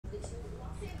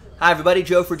Hi everybody,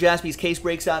 Joe for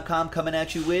JaspysCaseBreaks.com coming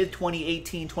at you with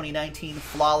 2018-2019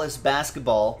 Flawless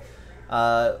Basketball.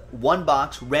 One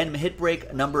box, random hit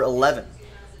break number 11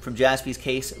 from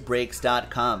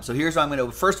JaspysCaseBreaks.com. So here's what I'm going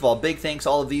to, first of all, big thanks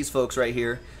to all of these folks right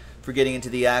here for getting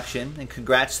into the action. And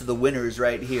congrats to the winners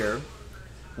right here,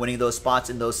 winning those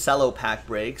spots in those cello pack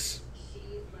breaks.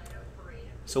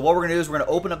 So what we're going to do is we're going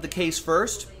to open up the case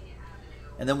first,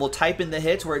 and then we'll type in the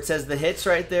hits where it says the hits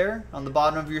right there on the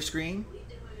bottom of your screen.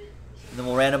 And then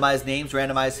we'll randomize names,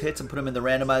 randomize hits, and put them in the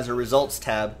randomizer results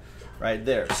tab right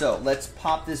there. So let's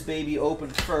pop this baby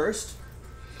open first.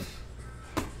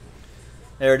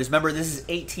 There it is. Remember, this is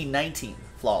 18-19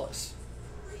 Flawless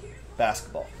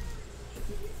Basketball.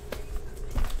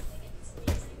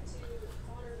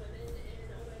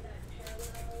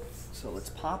 So let's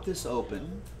pop this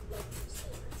open.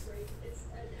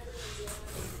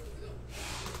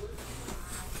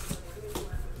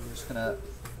 I'm just going to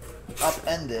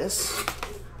upend this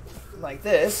like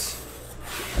this.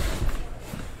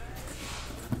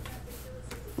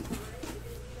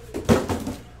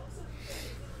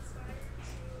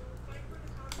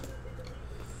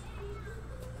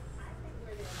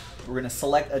 We're going to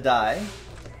select a die.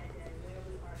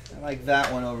 I like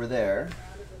that one over there.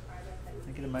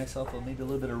 Thinking to myself, I'll need a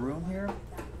little bit of room here.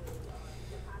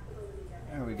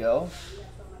 There we go.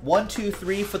 1, 2,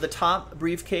 3 for the top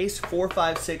briefcase, 4,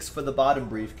 5, 6 for the bottom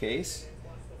briefcase.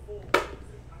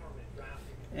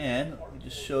 And let me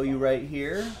just show you right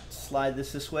here. Slide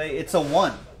this way. It's a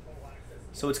 1.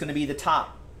 So it's going to be the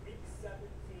top.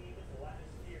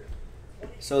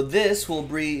 So this will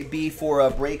be for a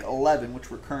break 11,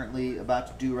 which we're currently about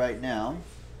to do right now.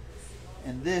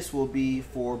 And this will be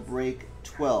for break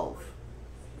 12.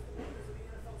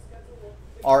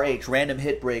 RH, random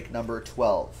hit break number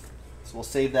 12. So we'll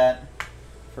save that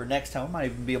for next time. We might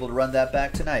even be able to run that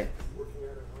back tonight.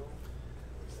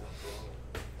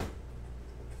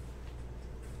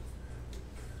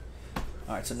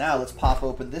 All right, so now let's pop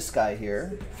open this guy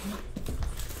here.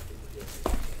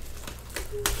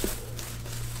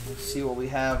 Let's see what we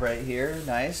have right here.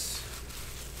 Nice.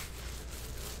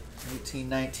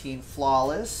 18-19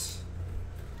 Flawless.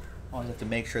 I always have to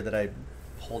make sure that I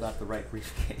hold out the right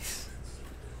briefcase.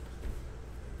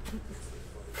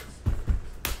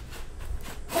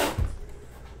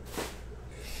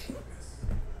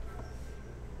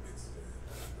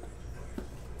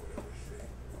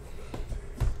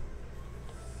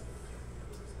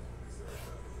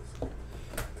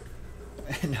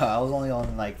 No, I was only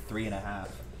on like 3.5.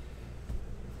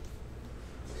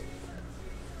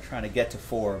 Trying to get to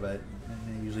 4, but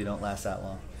they usually don't last that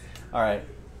long. All right.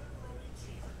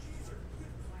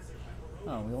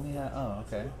 Oh, we only have. Oh,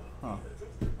 okay. Huh.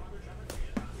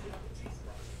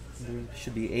 There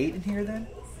should be 8 in here then.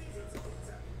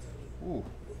 Ooh,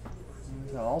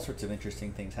 there's all sorts of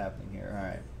interesting things happening here. All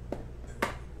right.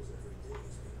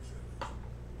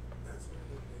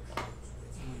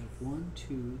 1,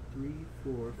 2, 3,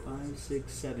 4, 5,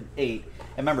 6, 7, 8.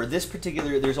 And remember, this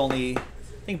particular, there's only, I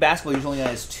think basketball usually only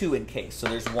has 2 in case. So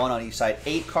there's 1 on each side.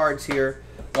 8 cards here,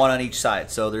 1 on each side.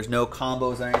 So there's no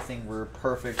combos or anything. We're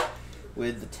perfect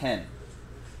with the 10.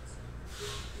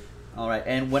 All right,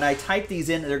 and when I type these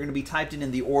in, they're going to be typed in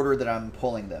the order that I'm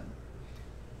pulling them.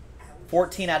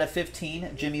 14 out of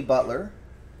 15, Jimmy Butler.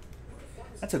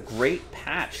 That's a great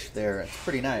patch there. It's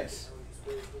pretty nice.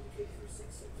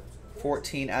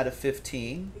 14 out of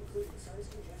 15.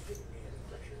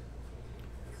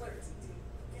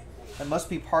 That must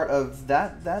be part of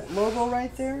that logo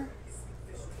right there.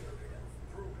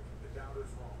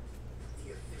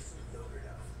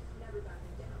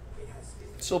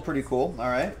 Still pretty cool. All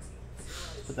right.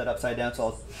 Put that upside down so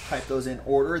I'll type those in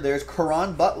order. There's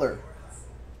Caron Butler.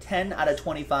 10 out of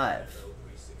 25.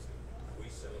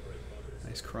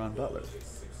 Nice Caron Butler.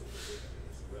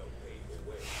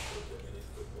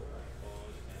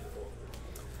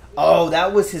 Oh,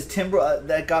 that was his Timber.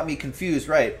 That got me confused,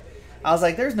 right? I was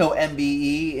like, there's no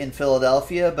MBE in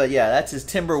Philadelphia, but yeah, that's his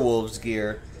Timberwolves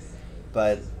gear.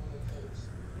 But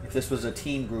if this was a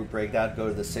team group break, that would go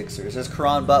to the Sixers. There's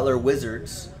Caron Butler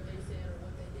Wizards.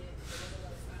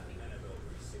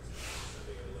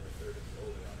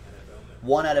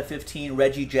 One out of 15,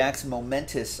 Reggie Jackson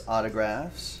momentous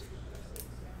autographs.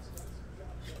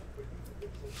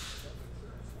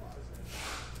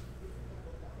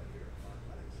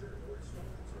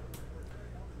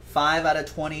 5 out of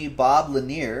 20, Bob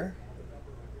Lanier.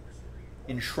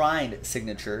 Enshrined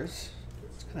signatures.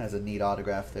 This kind of has a neat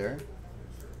autograph there.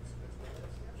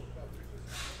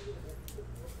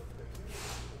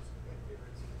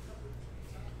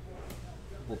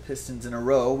 Couple Pistons in a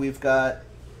row. We've got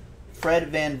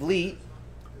Fred VanVleet,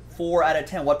 4 out of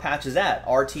 10. What patch is that?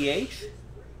 RTH?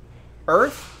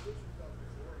 Earth?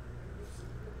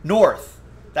 North.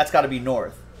 That's got to be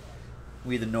North.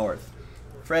 We the North.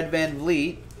 Fred Van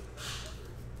Vliet.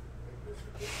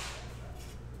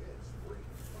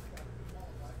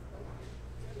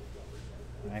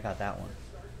 I got that one.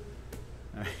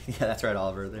 All right. Yeah, that's right,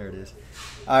 Oliver. There it is.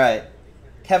 All right.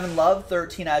 Kevin Love,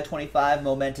 13 out of 25,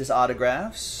 momentous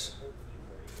autographs.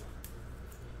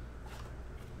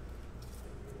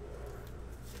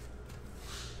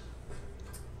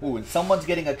 Ooh, and someone's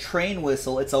getting a train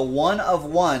whistle. It's a 1 of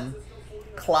 1,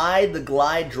 Clyde the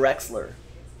Glide Drexler.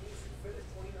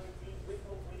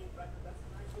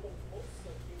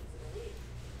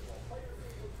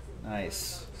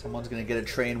 Nice. Someone's going to get a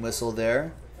train whistle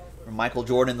there. From Michael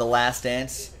Jordan, The Last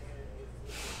Dance.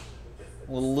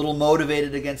 A little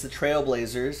motivated against the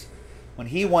Trailblazers. When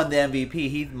he won the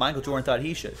MVP, Michael Jordan thought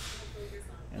he should.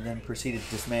 And then proceeded to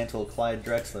dismantle Clyde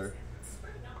Drexler.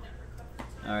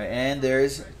 All right, and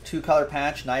there's 2-color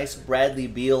patch. Nice Bradley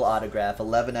Beal autograph,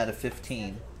 11 out of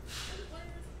 15.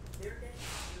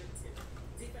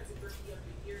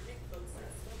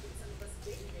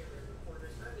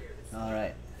 All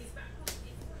right.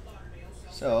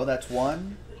 So that's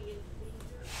 1,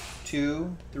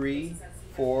 2, 3,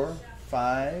 4,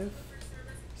 5,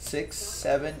 6,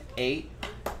 7, 8,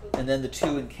 and then the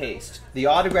 2 encased. The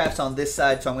autograph's on this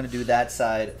side, so I'm going to do that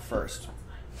side first.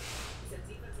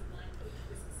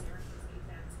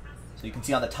 So you can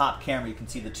see on the top camera, you can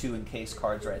see the 2 encased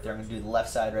cards right there. I'm going to do the left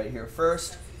side right here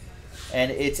first. And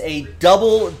it's a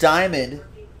double diamond,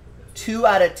 2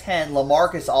 out of 10,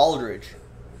 LaMarcus Aldridge.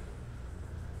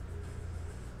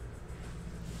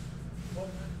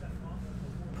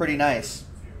 Pretty nice.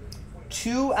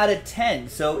 2 out of 10.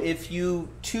 So if you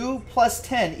 2 plus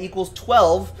 10 equals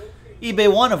 12,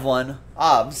 eBay 1 of 1,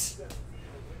 obs.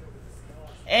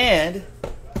 And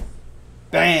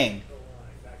bang.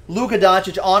 Luka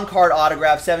Doncic on-card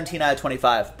autograph, 17 out of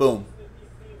 25. Boom.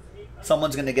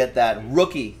 Someone's going to get that.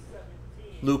 Rookie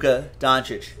Luka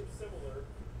Doncic.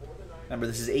 Remember,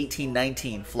 this is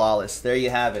 18-19, flawless. There you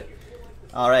have it.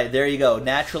 All right, there you go.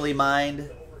 Naturally mined,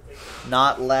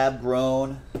 not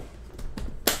lab-grown.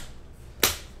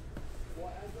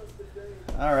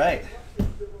 All right.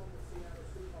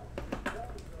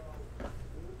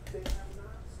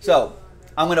 So,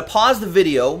 I'm going to pause the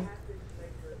video,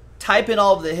 type in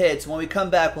all of the hits. When we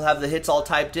come back, we'll have the hits all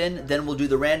typed in. Then we'll do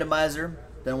the randomizer.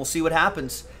 Then we'll see what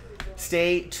happens.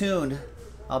 Stay tuned.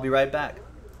 I'll be right back.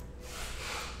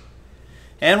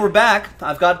 And we're back.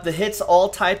 I've got the hits all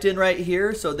typed in right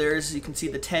here. So there's, you can see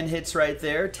the 10 hits right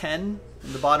there. 10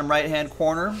 in the bottom right-hand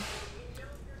corner.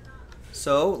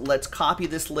 So let's copy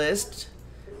this list.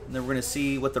 And then we're going to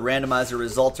see what the randomizer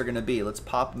results are going to be. Let's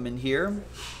pop them in here.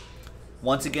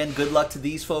 Once again, good luck to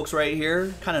these folks right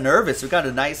here. Kind of nervous. We've got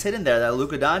a nice hit in there, that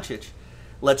Luka Doncic.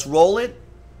 Let's roll it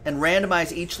and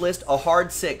randomize each list a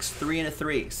hard 6, 3 and a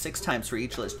 3. 6 times for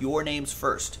each list. Your names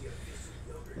first.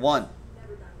 1,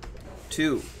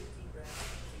 2,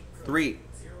 3,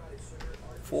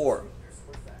 4,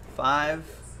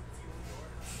 5,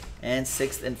 and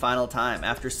 6th and final time.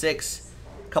 After 6,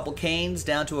 a couple Canes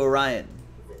down to Orion.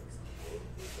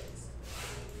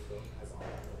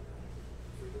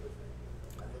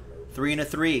 Three and a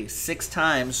 3, 6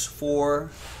 times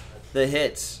for the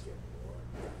hits.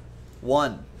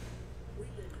 1,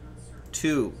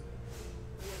 2,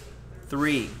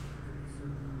 3,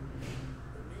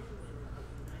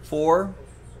 4,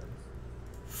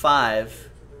 5,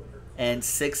 and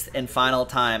 6th and final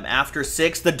time. After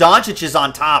 6, the Doncic is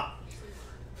on top.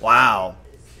 Wow.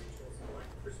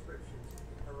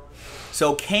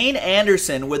 So Kane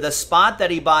Anderson with a spot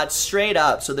that he bought straight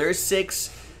up. So there's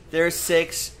 6, there's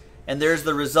 6, and there's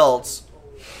the results.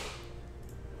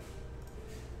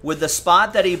 With the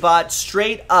spot that he bought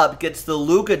straight up gets the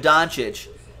Luka Doncic,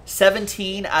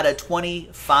 17 out of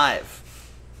 25.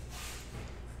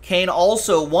 Kane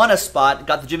also won a spot,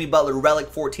 got the Jimmy Butler Relic,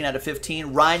 14 out of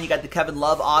 15. Ryan, you got the Kevin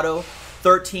Love Auto,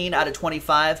 13 out of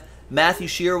 25. Matthew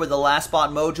Shearer with the Last Spot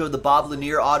Mojo, the Bob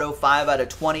Lanier Auto, 5 out of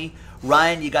 20.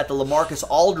 Ryan, you got the LaMarcus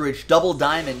Aldridge Double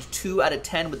Diamond, 2 out of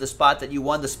 10 with the spot that you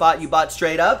won. The spot you bought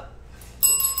straight up.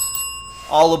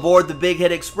 All aboard the Big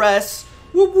Hit Express.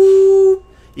 Whoop, whoop.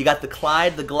 You got the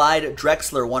Clyde the Glide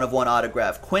Drexler 1 of 1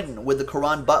 autograph. Quentin with the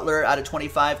Caron Butler out of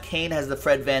 25. Kane has the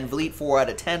Fred Van Vliet 4 out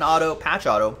of 10 auto, patch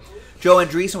auto. Joe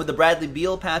Andreessen with the Bradley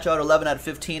Beal patch auto, 11 out of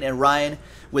 15. And Ryan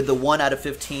with the 1 out of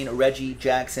 15 Reggie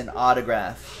Jackson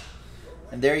autograph.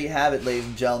 And there you have it, ladies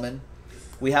and gentlemen.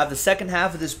 We have the second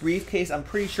half of this briefcase. I'm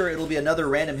pretty sure it'll be another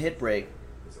random hit break.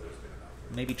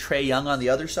 Maybe Trae Young on the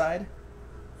other side.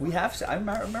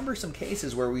 I remember some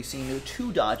cases where we've seen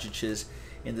 2 Doncic's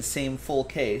in the same full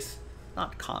case.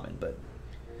 Not common, but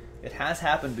it has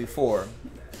happened before.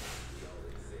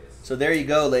 So there you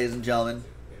go, ladies and gentlemen.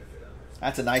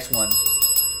 That's a nice one.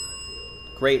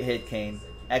 Great hit, Kane.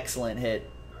 Excellent hit.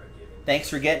 Thanks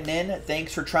for getting in.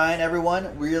 Thanks for trying,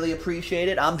 everyone. Really appreciate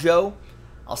it. I'm Joe.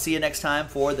 I'll see you next time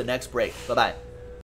for the next break. Bye-bye.